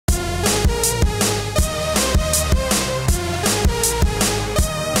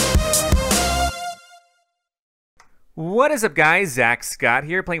What is up, guys? Zach Scott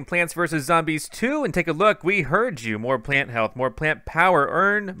here, playing Plants vs. Zombies 2, and take a look. We heard you. More plant health, more plant power,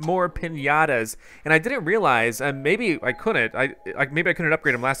 earn more pinatas. And I didn't realize, maybe I couldn't. Maybe I couldn't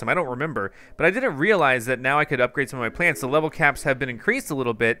upgrade them last time. I don't remember. But I didn't realize that now I could upgrade some of my plants. The level caps have been increased a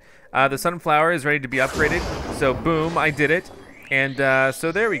little bit. The sunflower is ready to be upgraded. So boom, I did it. And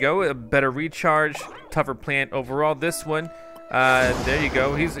so there we go. A better recharge, tougher plant overall. This one, there you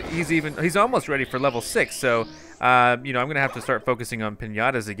go. He's almost ready for level 6. So. You know, I'm going to have to start focusing on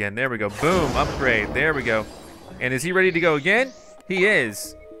pinatas again. There we go. Boom. Upgrade. There we go. And is he ready to go again? He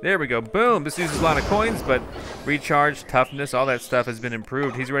is. There we go. Boom. This uses a lot of coins, but recharge, toughness, all that stuff has been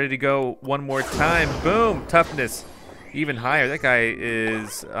improved. He's ready to go one more time. Boom. Toughness. Even higher. That guy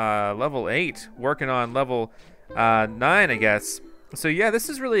is level 8. Working on level 9, I guess. So, yeah, this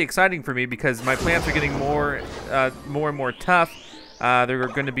is really exciting for me because my plants are getting more and more tough. There are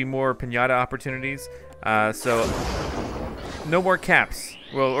going to be more pinata opportunities. So no more caps.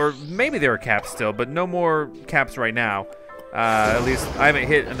 Well, or maybe there are caps still, but no more caps right now. At least I haven't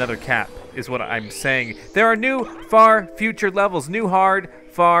hit another cap, is what I'm saying. There are new far future levels, new hard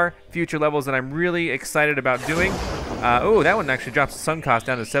far future levels that I'm really excited about doing. Oh, that one actually drops the sun cost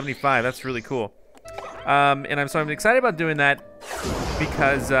down to 75. That's really cool. I'm excited about doing that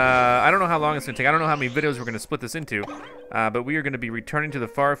because I don't know how long it's going to take. I don't know how many videos we're going to split this into. But we are going to be returning to the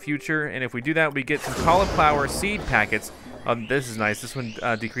far future, and if we do that, we get some cauliflower seed packets. This is nice. This one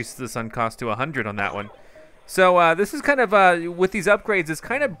decreases the sun cost to 100 on that one. So this is kind of with these upgrades, it's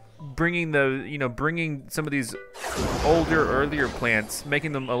kind of bringing bringing some of these earlier plants,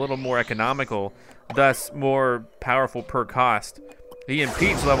 making them a little more economical, thus more powerful per cost. He and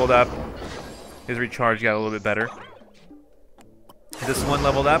Peach leveled up. His recharge got a little bit better. This one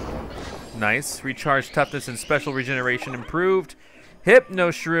leveled up. Nice. Recharge, toughness, and special regeneration improved. Hypno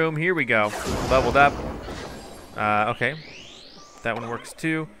Shroom, here we go. Leveled up. Okay. That one works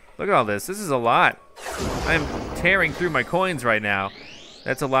too. Look at all this. This is a lot. I'm tearing through my coins right now.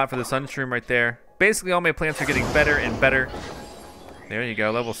 That's a lot for the Sun Shroom right there. Basically, all my plants are getting better and better. There you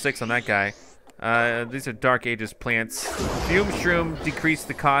go. Level 6 on that guy. These are Dark Ages plants. Fume Shroom decreased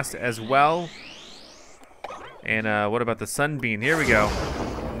the cost as well. And what about the Sunbeam? Here we go.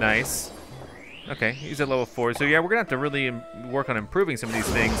 Nice. Okay, he's at level 4. So yeah, we're gonna have to really work on improving some of these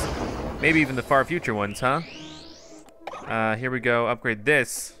things. Maybe even the far future ones, huh? Here we go. Upgrade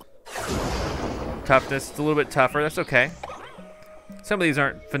this. Toughness. It's a little bit tougher. That's okay. Some of these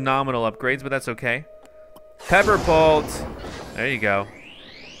aren't phenomenal upgrades, but that's okay. Pepper Bolt. There you go.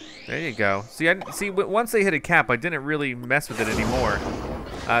 There you go. See, once they hit a cap, I didn't really mess with it anymore.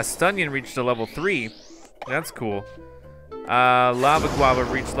 Stunyon reached a level 3. That's cool. Lava Guava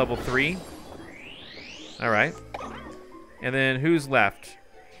reached level 3. Alright. And then who's left?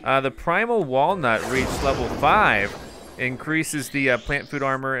 The Primal Walnut reached level 5. Increases the plant food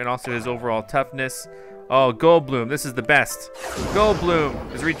armor and also his overall toughness. Oh, Goldblum. This is the best.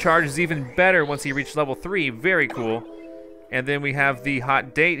 Goldblum. His recharge is even better once he reached level 3. Very cool. And then we have the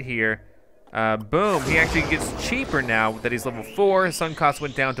Hot Date here. Boom. He actually gets cheaper now that he's level 4. His sun cost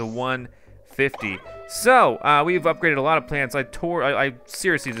went down to 150. So, we've upgraded a lot of plants. I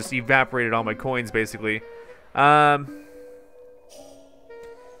seriously just evaporated all my coins, basically. All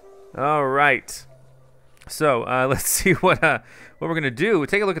right. So, let's see what we're going to do.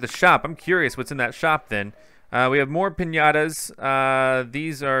 Take a look at the shop. I'm curious what's in that shop, then. We have more pinatas.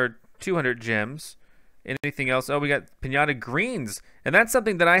 These are 200 gems. Anything else? Oh, we got pinata greens. And that's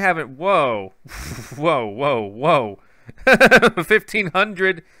something that I haven't... Whoa. Whoa, whoa, whoa.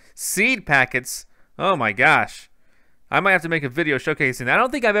 1,500 seed packets. Oh my gosh. I might have to make a video showcasing that. I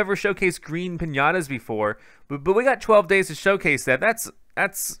don't think I've ever showcased green pinatas before, but we got 12 days to showcase that.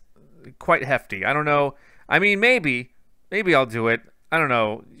 That's quite hefty. I don't know. I mean, maybe I'll do it. I don't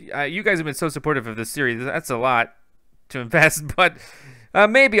know. You guys have been so supportive of this series. That's a lot to invest, but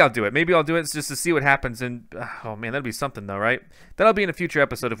maybe I'll do it. Maybe I'll do it just to see what happens. And oh man, that'll be something though, right? That'll be in a future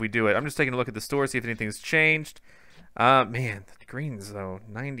episode if we do it. I'm just taking a look at the store, see if anything's changed. Man, the greens though,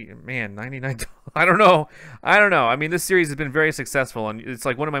 99. I don't know. I mean, this series has been very successful, and it's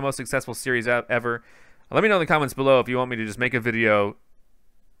like one of my most successful series ever. Let me know in the comments below if you want me to just make a video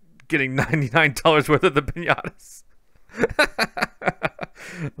getting $99 worth of the pinatas.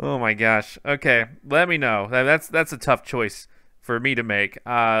 Oh my gosh. Okay, let me know. That's a tough choice for me to make.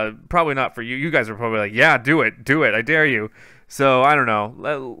 Probably not for you. You guys are probably like, yeah, do it, I dare you. So I don't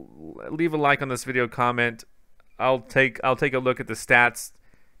know. Leave a like on this video, comment. I'll take a look at the stats,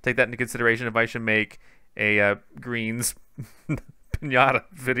 take that into consideration if I should make a greens pinata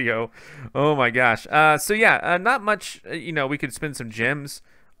video. Oh my gosh. So yeah, not much. You know, we could spend some gems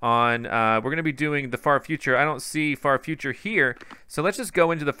on, we're going to be doing the far future. I don't see far future here, so let's just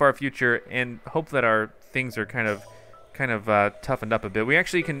go into the far future and hope that our things are kind of toughened up a bit. We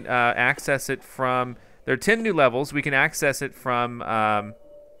actually can access it from, there are 10 new levels. We can access it from,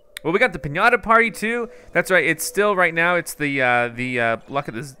 well, we got the Pinata Party too. That's right, it's still right now, it's the luck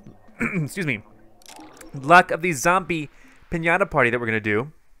of this, excuse me, luck of the zombie Pinata Party that we're going to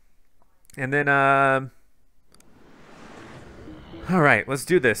do. And then, all right, let's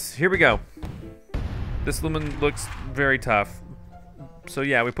do this. Here we go. This Lumen looks very tough. So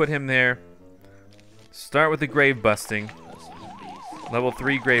yeah, we put him there. Start with the grave busting. Level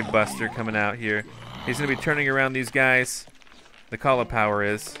 3 grave buster coming out here. He's gonna be turning around these guys. The call of power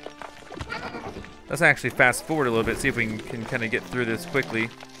is. Let's actually fast forward a little bit, see if we can kind of get through this quickly.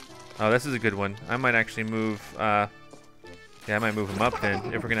 Oh, this is a good one. I might actually move, yeah, I might move him up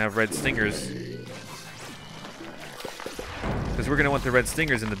then, if we're gonna have red stingers. Because we're gonna want the red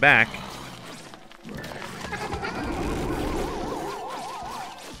stingers in the back.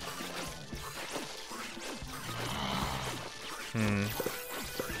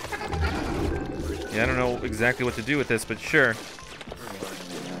 Yeah, I don't know exactly what to do with this, but sure.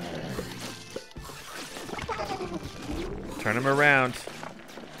 Turn him around.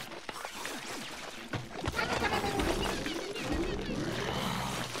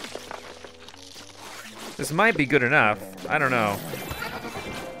 This might be good enough. I don't know.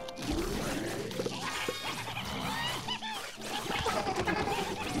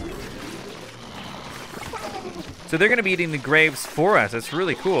 So they're going to be eating the graves for us. That's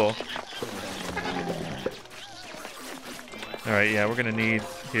really cool. All right, yeah, we're going to need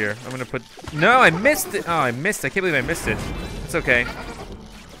here. I'm going to put... No, I missed it. Oh, I missed. I can't believe I missed it. It's okay.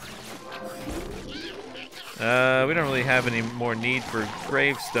 We don't really have any more need for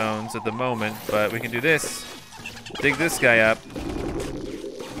gravestones at the moment, but we can do this. Dig this guy up.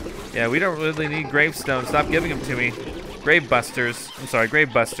 Yeah, we don't really need gravestones. Stop giving them to me. Grave busters. I'm sorry,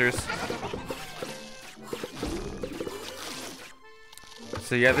 grave busters.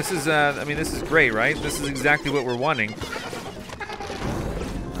 So yeah, this is, I mean, this is great, right? This is exactly what we're wanting.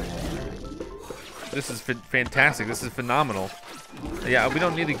 This is fantastic. This is phenomenal. Yeah, we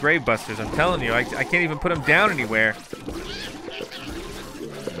don't need the grave busters. I'm telling you, I can't even put them down anywhere.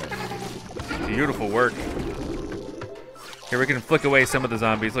 Beautiful work. Here, we can flick away some of the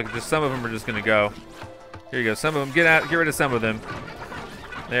zombies. Look, just some of them are just gonna go. Here you go. Some of them, get rid of some of them.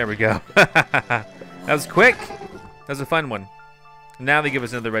 There we go. That was quick. That was a fun one. Now they give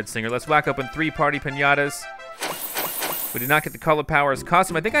us another red stinger. Let's whack open 3 party pinatas. We did not get the Call of Power's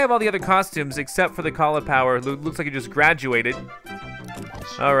costume. I think I have all the other costumes except for the Call of Power. Looks like he just graduated.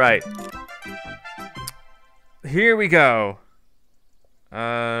 All right. Here we go.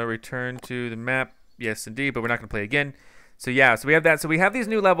 Return to the map. Yes, indeed, but we're not going to play again. So yeah, so we have that. So we have these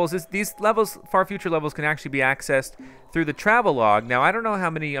new levels. These levels, far future levels, can actually be accessed through the travel log. Now, I don't know how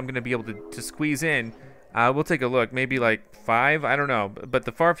many I'm going to be able to squeeze in. We'll take a look. Maybe like 5. I don't know. But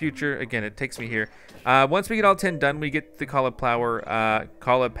the far future, again, it takes me here. Once we get all 10 done, we get the Call of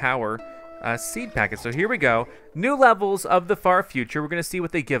Power seed packet. So here we go. New levels of the far future. We're going to see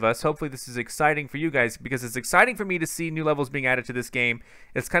what they give us. Hopefully this is exciting for you guys, because it's exciting for me to see new levels being added to this game.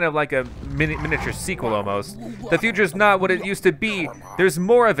 It's kind of like a miniature sequel almost. The future is not what it used to be. There's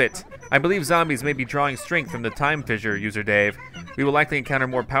more of it. I believe zombies may be drawing strength from the time fissure, user Dave. We will likely encounter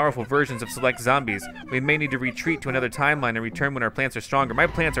more powerful versions of select zombies. We may need to retreat to another timeline and return when our plants are stronger. My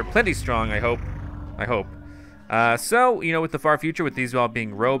plants are plenty strong, I hope. So, you know, with the far future, with these all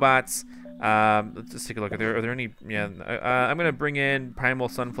being robots, let's just take a look. Are there any? Yeah, I'm gonna bring in primal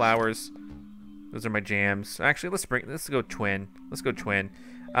sunflowers. Those are my jams. Actually, let's go twin. Let's go twin.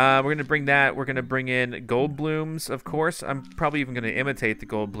 We're gonna bring that. We're gonna bring in gold blooms, of course. I'm probably even gonna imitate the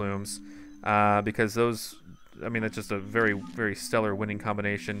gold blooms, because those. I mean, that's just a very, very stellar winning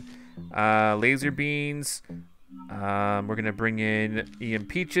combination. Laser beans. We're gonna bring in EM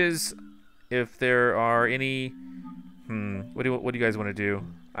peaches, if there are any. What do you guys want to do?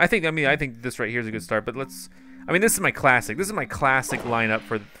 I think this right here is a good start, but let's. I mean, this is my classic. This is my classic lineup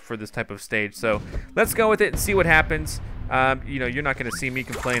for this type of stage. So let's go with it and see what happens. You know, you're not going to see me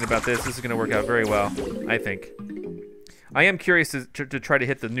complain about this. This is going to work out very well, I think. I am curious to try to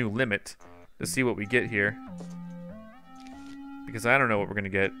hit the new limit to see what we get here, because I don't know what we're going to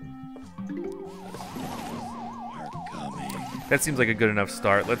get. That seems like a good enough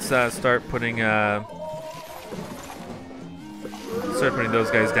start. Let's start putting those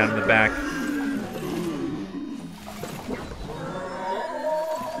guys down in the back.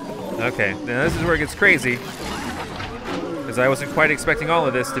 Okay, now this is where it gets crazy, because I wasn't quite expecting all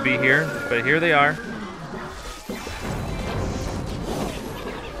of this to be here, but here they are.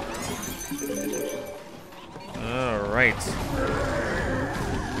 right.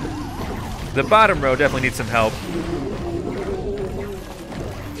 The bottom row definitely needs some help.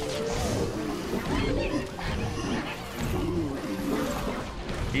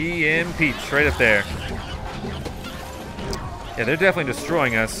 EM Peach right up there. Yeah, they're definitely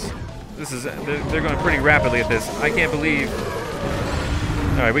destroying us. This is they're going pretty rapidly at this. I can't believe.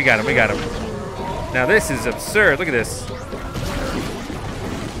 All right, we got him. We got him. Now this is absurd. Look at this.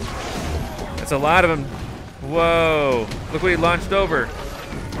 That's a lot of them. Whoa! Look what he launched over.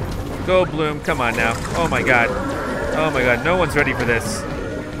 Go Bloom! Come on now. Oh my God. Oh my God. No one's ready for this.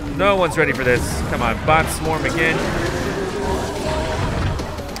 No one's ready for this. Come on, bot swarm again.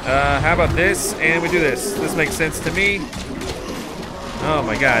 How about this? And we do this. This makes sense to me. Oh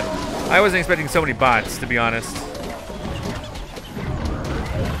my God. I wasn't expecting so many bots, to be honest.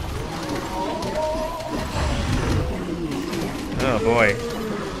 Oh boy.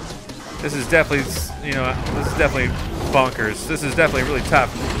 This is definitely, you know, this is definitely bonkers. This is definitely really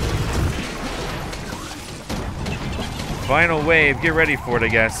tough. Final wave, get ready for it, I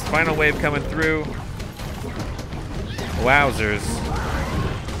guess. Final wave coming through. Wowzers.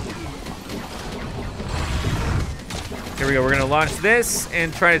 Here we go, we're gonna launch this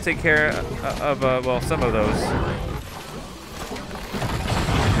and try to take care of well, some of those.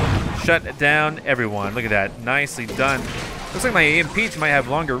 Shut down everyone, look at that, nicely done. Looks like my EM Peach might have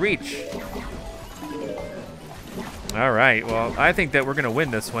longer reach. All right, well, I think that we're gonna win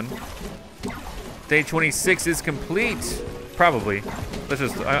this one. Day 26 is complete, probably. Let's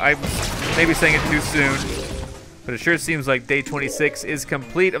just, I'm maybe saying it too soon, but it sure seems like day 26 is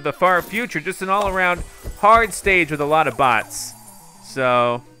complete of the far future, just an all-around hard stage with a lot of bots.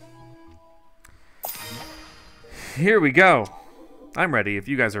 So, here we go. I'm ready if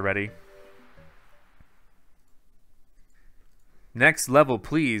you guys are ready. Next level,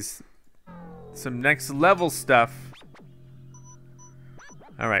 please. Some next level stuff.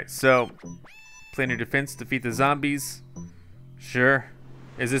 All right, so plan your defense, defeat the zombies. Sure.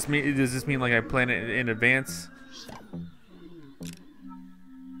 Does this mean like I plan it in advance?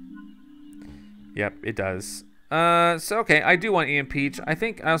 Yep, it does. So okay, I do want EM Peach. I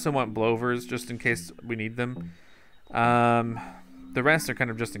think I also want Blowers just in case we need them. The rest are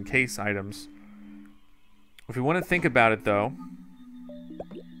kind of just in case items. If we want to think about it though,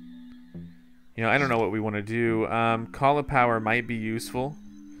 you know, I don't know what we want to do. Call of Power might be useful.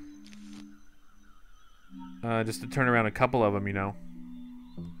 Just to turn around a couple of them, you know.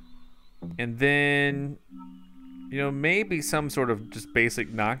 And then, you know, maybe some sort of just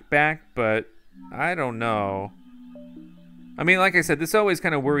basic knockback, but I don't know. I mean, like I said, this always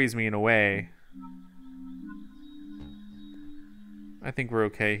kind of worries me in a way. I think we're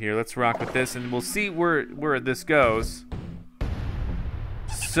okay here. Let's rock with this, and we'll see where this goes.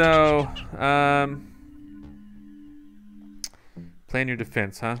 So, plan your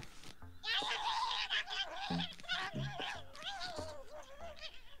defense, huh?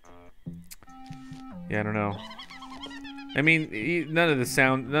 Yeah, I don't know. I mean, none of this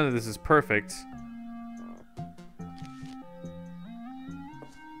is perfect.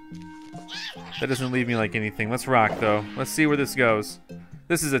 That doesn't leave me like anything. Let's rock though. Let's see where this goes.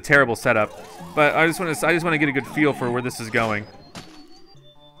 This is a terrible setup, but I just want to get a good feel for where this is going.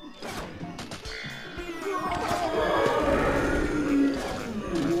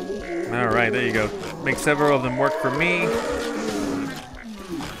 All right, there you go. Make several of them work for me.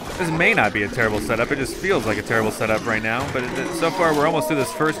 This may not be a terrible setup. It just feels like a terrible setup right now. But so far, we're almost through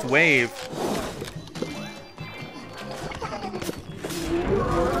this first wave.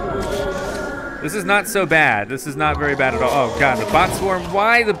 This is not so bad. This is not very bad at all. Oh, God, the bot swarm.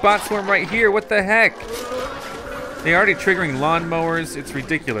 Why the bot swarm right here? What the heck? They're already triggering lawnmowers. It's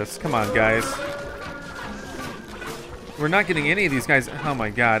ridiculous. Come on, guys. We're not getting any of these guys. Oh, my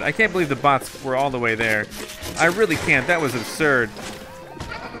God. I can't believe the bots were all the way there. I really can't. That was absurd.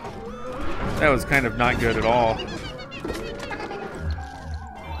 That was kind of not good at all.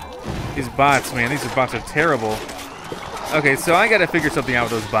 These bots, man, these bots are terrible. Okay, so I gotta figure something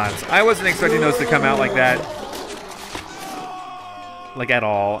out with those bots. I wasn't expecting those to come out like that. Like at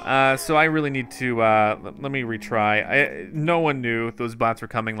all. So I really need to, let me retry. No one knew those bots were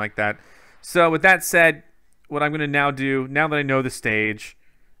coming like that. So with that said, what I'm gonna now do, now that I know the stage,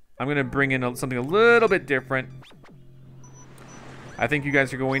 I'm gonna bring in something a little bit different. I think you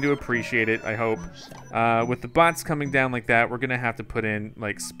guys are going to appreciate it, I hope. With the bots coming down like that, we're gonna have to put in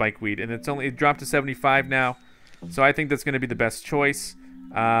like spikeweed, and it dropped to 75 now, so I think that's gonna be the best choice.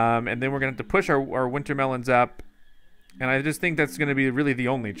 And then we're gonna have to push our winter melons up, and I just think that's gonna be really the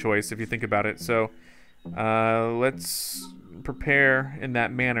only choice if you think about it. So let's prepare in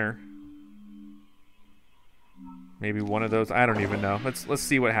that manner. Maybe one of those. I don't even know. Let's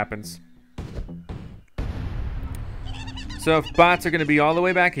see what happens. So if bots are going to be all the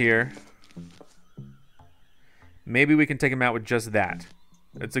way back here, maybe we can take them out with just that.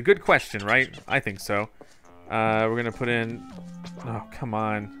 It's a good question, right? I think so. We're going to put in... Oh, come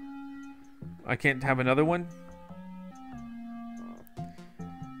on. I can't have another one?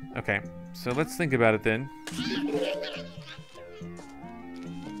 Okay, so let's think about it then.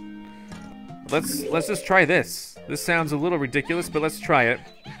 Let's just try this. This sounds a little ridiculous, but let's try it.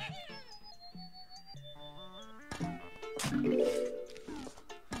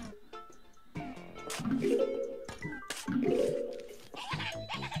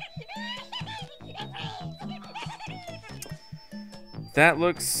 That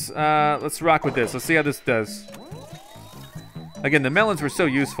looks, let's rock with this. Let's see how this does. Again, the melons were so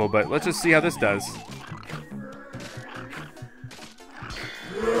useful, but let's just see how this does.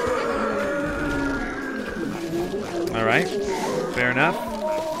 Alright, fair enough.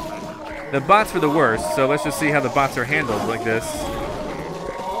 The bots were the worst, so let's just see how the bots are handled like this.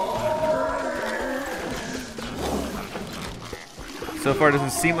 So far, it doesn't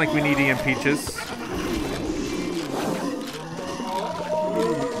seem like we need EM Peaches.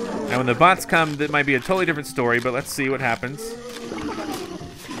 Now, when the bots come, that might be a totally different story, but let's see what happens.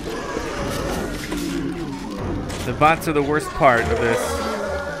 The bots are the worst part of this.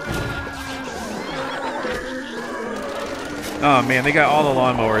 Oh man, they got all the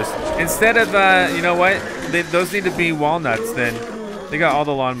lawnmowers. Instead of, you know what? Those need to be walnuts then. They got all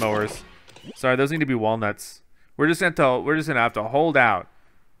the lawnmowers. Sorry, those need to be walnuts. We're just gonna have to hold out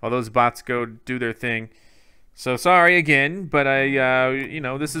while those bots go do their thing. So sorry again, but you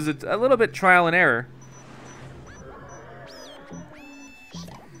know, this is a little bit trial and error.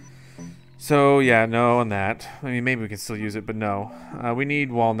 So yeah, no on that. I mean, maybe we can still use it, but no. We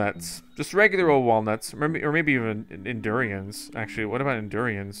need walnuts, just regular old walnuts, or maybe even Endurians. Actually, what about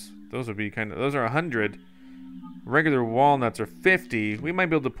Endurians? Those would be those are 100. Regular walnuts are 50. We might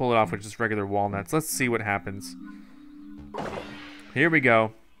be able to pull it off with just regular walnuts. Let's see what happens. Here we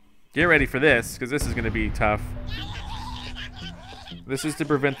go. Get ready for this, because this is going to be tough. This is to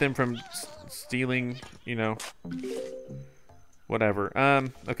prevent them from stealing, you know, whatever.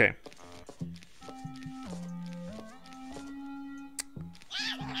 Okay.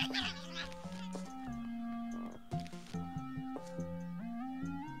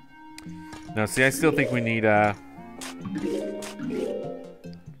 No, see, I still think we need,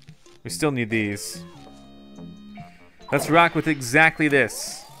 we still need these. Let's rock with exactly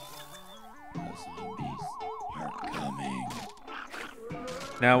this.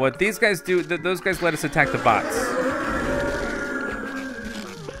 Now, what these guys do, those guys let us attack the bots.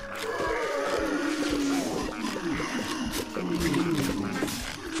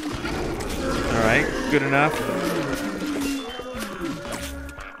 All right, good enough.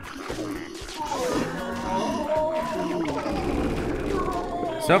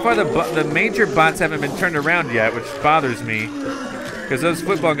 So far, the major bots haven't been turned around yet, which bothers me, because those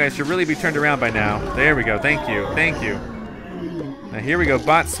football guys should really be turned around by now. There we go. Thank you. Thank you. Now here we go,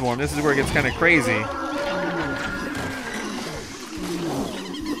 bot swarm. This is where it gets kind of crazy.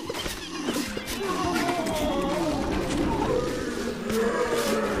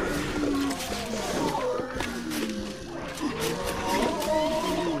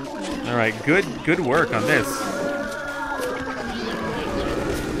 All right, good work on this.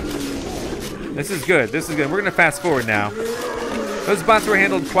 This is good. This is good. We're gonna fast forward now. Those bots were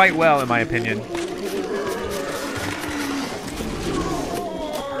handled quite well, in my opinion.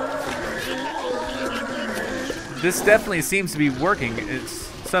 This definitely seems to be working to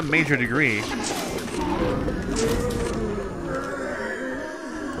some major degree.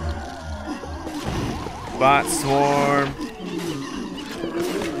 Bot swarm.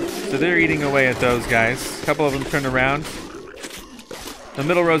 So they're eating away at those guys. A couple of them turned around. The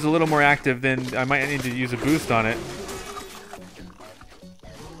middle row's a little more active than I might need to use a boost on it.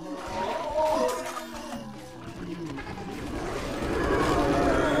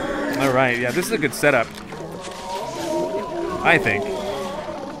 All right, yeah, this is a good setup, I think.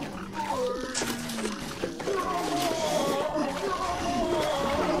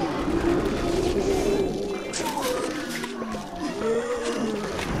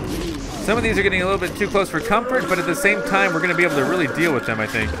 Some of these are getting a little bit too close for comfort, but at the same time, we're going to be able to really deal with them, I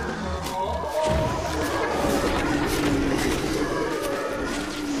think.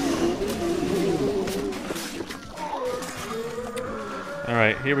 All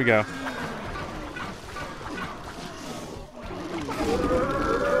right, here we go.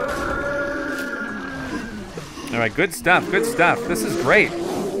 All right, good stuff, good stuff. This is great.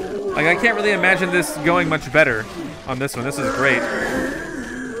 Like, I can't really imagine this going much better. on this one. This is great.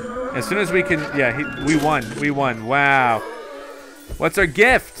 As soon as we can, yeah, we won. We won. Wow. What's our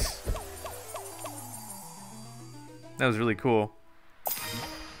gift? That was really cool.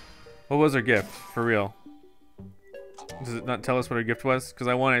 What was our gift, for real? Does it not tell us what our gift was? Because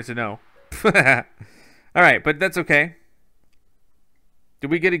I wanted to know. Alright, but that's okay. Did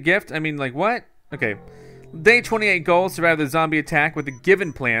we get a gift? I mean, like, what? Okay. Day 28 goal, survive the zombie attack with the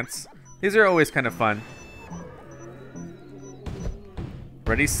given plants. These are always kind of fun.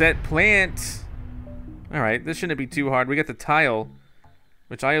 Ready, set, plant. Alright, this shouldn't be too hard. We got the tile,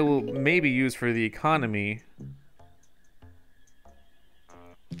 which I will maybe use for the economy.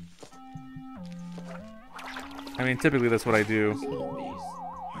 I mean, typically that's what I do. Zombies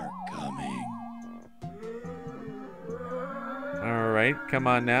are coming. Alright, come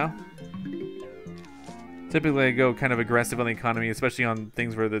on now. Typically I go kind of aggressive on the economy, especially on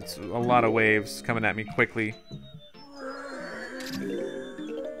things where there's a lot of waves coming at me quickly.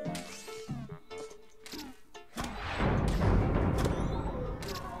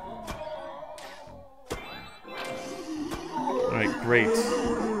 Alright, great.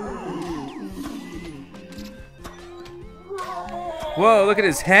 Whoa, look at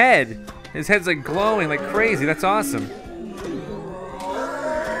his head! His head's like glowing like crazy. That's awesome.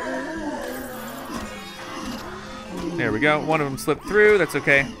 There we go. One of them slipped through. That's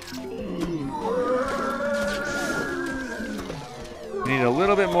okay. We need a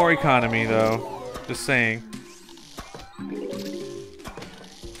little bit more economy, though. Just saying.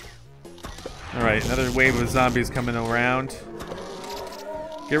 Alright, another wave of zombies coming around.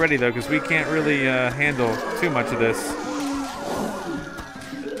 Get ready, though, because we can't really handle too much of this.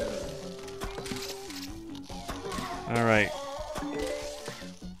 Alright.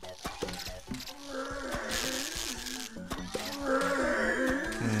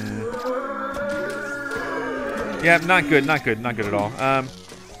 Yeah, not good, not good, not good at all.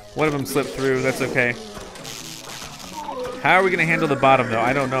 One of them slipped through, that's okay. How are we gonna handle the bottom though?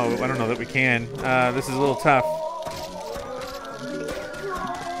 I don't know that we can. This is a little tough.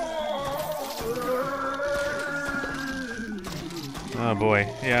 Oh boy,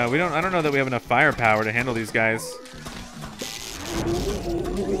 yeah, I don't know that we have enough firepower to handle these guys.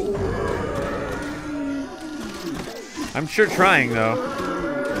 I'm sure trying though.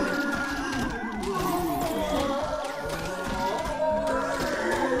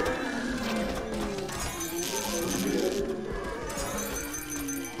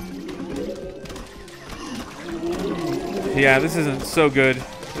 Yeah, this isn't so good.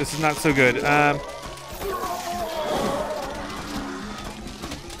 This is not so good.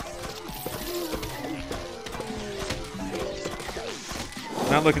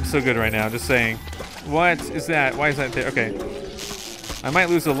 Not looking so good right now, just saying. What is that? Why is that there? Okay. I might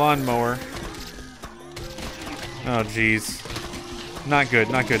lose the lawnmower. Oh, jeez. Not good,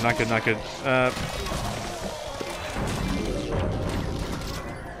 not good, not good, not good.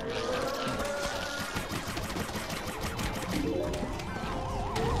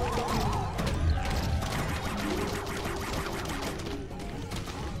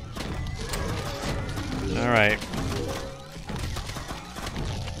 All right.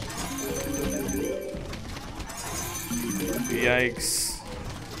 Yikes.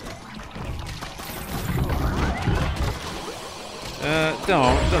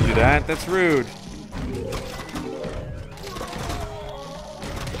 Don't do that. That's rude.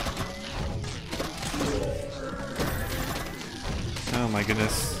 Oh my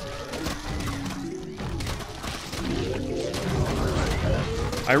goodness.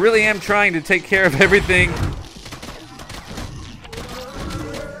 I really am trying to take care of everything.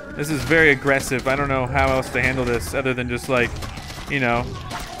 This is very aggressive. I don't know how else to handle this other than just like, you know,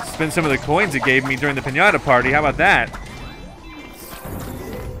 spend some of the coins it gave me during the piñata party. How about that?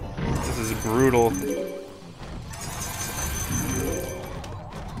 This is brutal.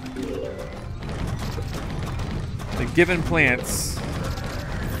 The given plants.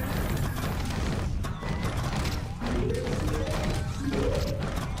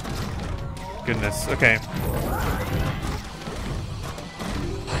 Goodness, okay.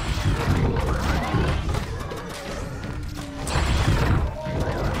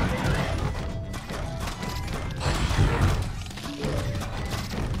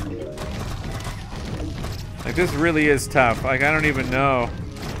 Like, this really is tough. Like, I don't even know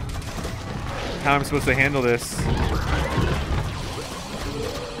how I'm supposed to handle this.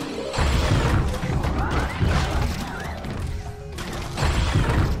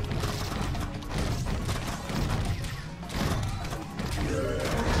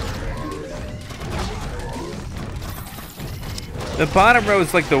 The bottom row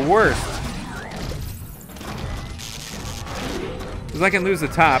is like the worst. Because I can lose the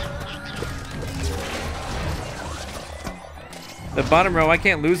top. The bottom row I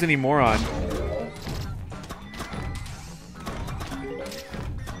can't lose any more on.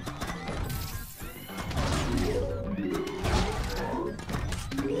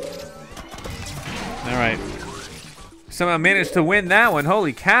 Alright. Somehow managed to win that one.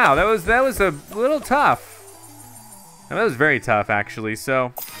 Holy cow, that was a little tough. That was very tough actually,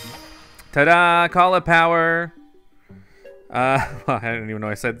 so. Ta-da! Call of power. Well, I didn't even know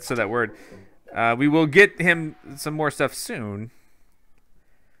I said that word. We will get him some more stuff soon.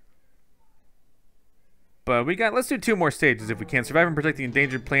 But let's do 2 more stages if we can. Survive and protect the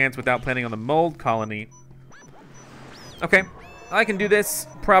endangered plants without planning on the mold colony. Okay, I can do this,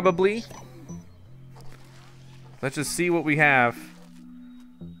 probably. Let's just see what we have.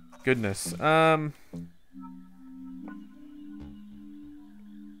 Goodness.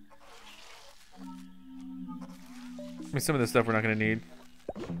 I mean, some of this stuff we're not going to need.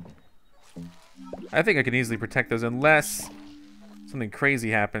 I think I can easily protect those unless something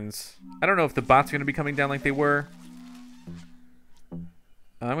crazy happens. I don't know if the bots are going to be coming down like they were.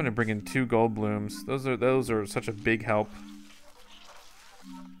 I'm going to bring in 2 gold blooms. Those are such a big help.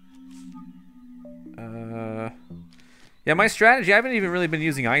 Yeah, my strategy, I haven't even really been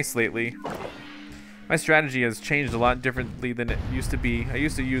using ice lately. My strategy has changed a lot differently than it used to be. I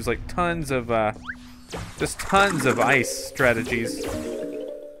used to use like tons of ice strategies.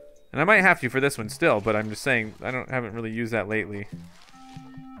 And I might have to for this one still, but I'm just saying I haven't really used that lately.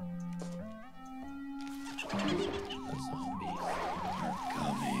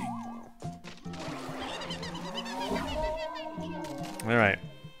 All right.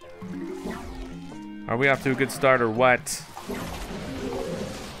 Are we off to a good start or what?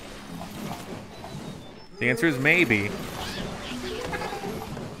 The answer is maybe.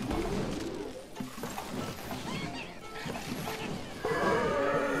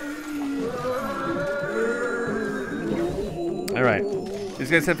 All right.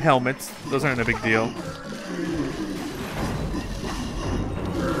 These guys have helmets. Those aren't a big deal.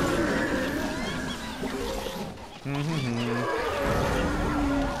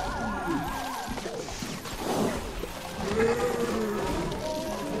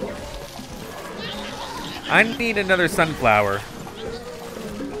 I need another sunflower.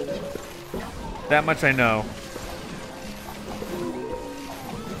 That much I know.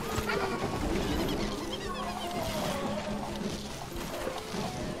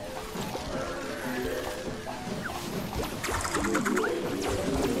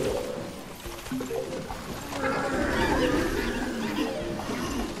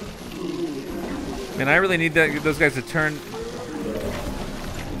 Man, I really need those guys to turn.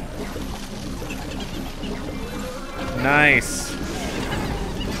 Nice.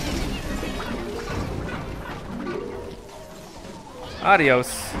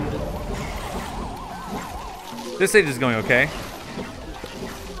 Adios. This stage is going okay.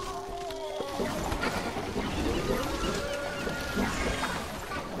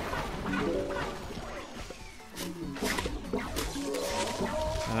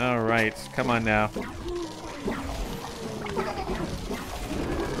 All right, come on now.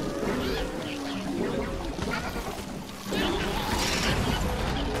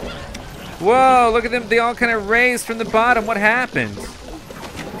 Whoa, look at them. They all kind of raised from the bottom. What happened?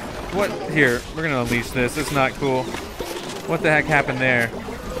 What? Here, we're going to unleash this. It's not cool. What the heck happened there?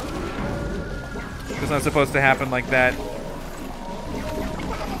 It's not supposed to happen like that.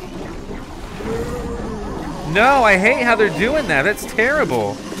 No, I hate how they're doing that. That's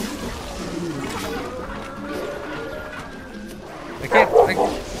terrible. I can't.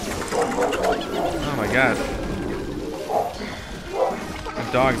 Oh my gosh.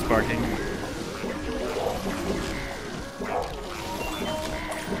 The dog's barking.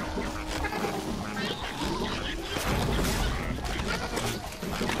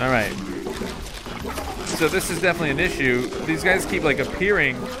 All right. So this is definitely an issue. These guys keep like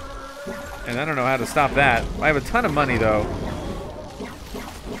appearing, and I don't know how to stop that. I have a ton of money though.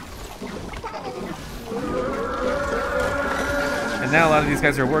 And now a lot of these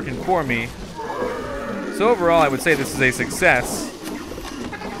guys are working for me. So overall, I would say this is a success.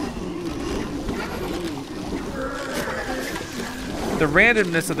 The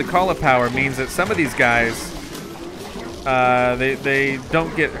randomness of the call of power means that some of these guys, they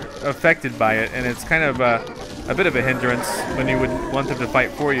don't get affected by it, and it's kind of a bit of a hindrance when you would want them to fight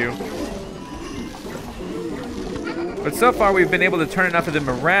for you. But so far we've been able to turn enough of them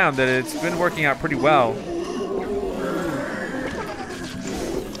around that it's been working out pretty well.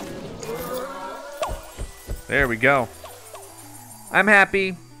 There we go. I'm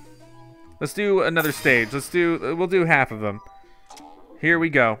happy. Let's do another stage. We'll do half of them. Here we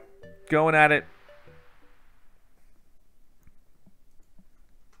go. Going at it.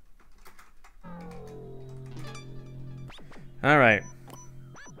 All right.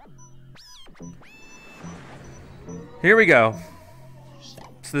 Here we go.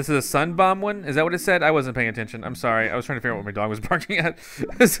 So this is a sun bomb one? Is that what it said? I wasn't paying attention. I'm sorry. I was trying to figure out what my dog was barking at.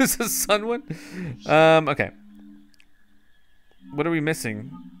 Is this a sun one? Okay. What are we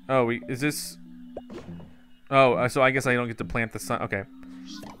missing? Oh, is this... Oh, so I guess I don't get to plant the sun. Okay.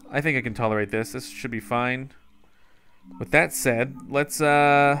 I think I can tolerate this. This should be fine. With that said, let's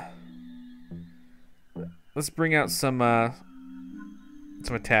bring out some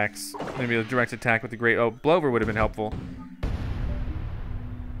attacks. Maybe a direct attack with the great... Oh, Blover would have been helpful.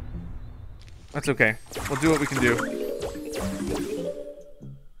 That's okay. We'll do what we can do.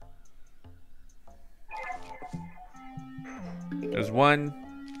 There's one.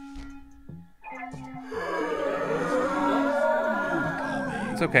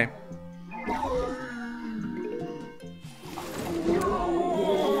 It's okay.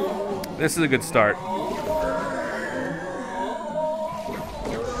 This is a good start.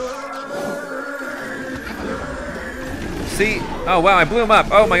 See? Oh, wow, I blew him up.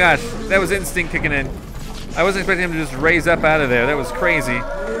 Oh, my gosh. That was instinct kicking in. I wasn't expecting him to just raise up out of there. That was crazy.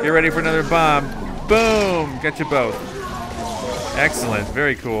 Get ready for another bomb. Boom! Got you both. Excellent.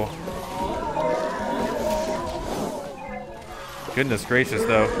 Very cool. Goodness gracious,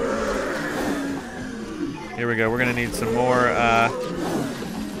 though. Here we go. We're going to need some more.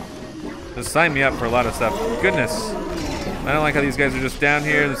 Just sign me up for a lot of stuff. Goodness. I don't like how these guys are just down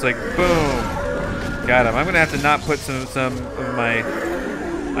here. It's like, boom. Got him. I'm gonna have to not put some of my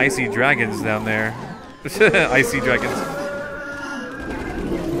icy dragons down there. Icy dragons.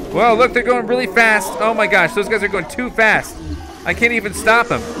 Whoa, look, they're going really fast. Oh my gosh, those guys are going too fast. I can't even stop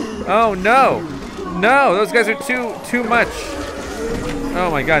them. Oh no. No, those guys are too much. Oh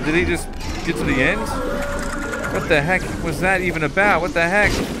my god, did he just get to the end? What the heck was that even about? What the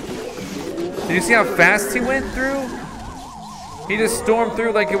heck? Did you see how fast he went through? He just stormed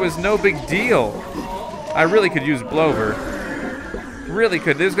through like it was no big deal. I really could use Blover. Really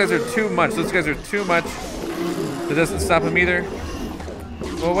could. Those guys are too much. Those guys are too much. That doesn't stop him either.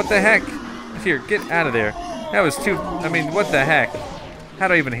 Well, what the heck? Here, get out of there. That was too... I mean, what the heck? How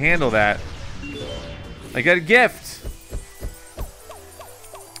do I even handle that? I got a gift.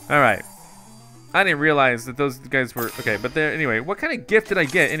 Alright. I didn't realize that those guys were... Okay, but there... Anyway, what kind of gift did I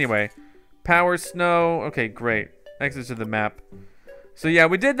get anyway? Power Snow. Okay, great. Exit to the map. So yeah,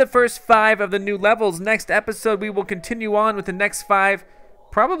 we did the first 5 of the new levels. Next episode, we will continue on with the next 5,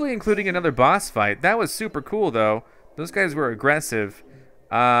 probably including another boss fight. That was super cool, though. Those guys were aggressive.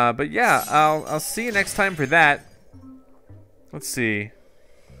 But yeah, I'll see you next time for that. Let's see.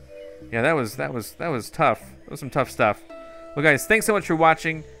 Yeah, that was tough. That was some tough stuff. Well, guys, thanks so much for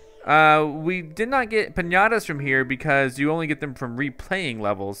watching. We did not get pinatas from here because you only get them from replaying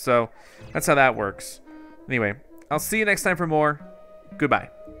levels. So that's how that works. Anyway, I'll see you next time for more. Goodbye.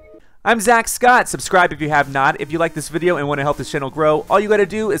 I'm Zack Scott. Subscribe if you have not. If you like this video and want to help this channel grow, all you got to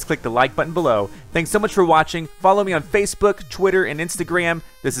do is click the like button below. Thanks so much for watching. Follow me on Facebook, Twitter, and Instagram.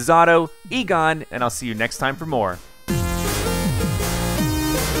 This is Otto, Egon, and I'll see you next time for more.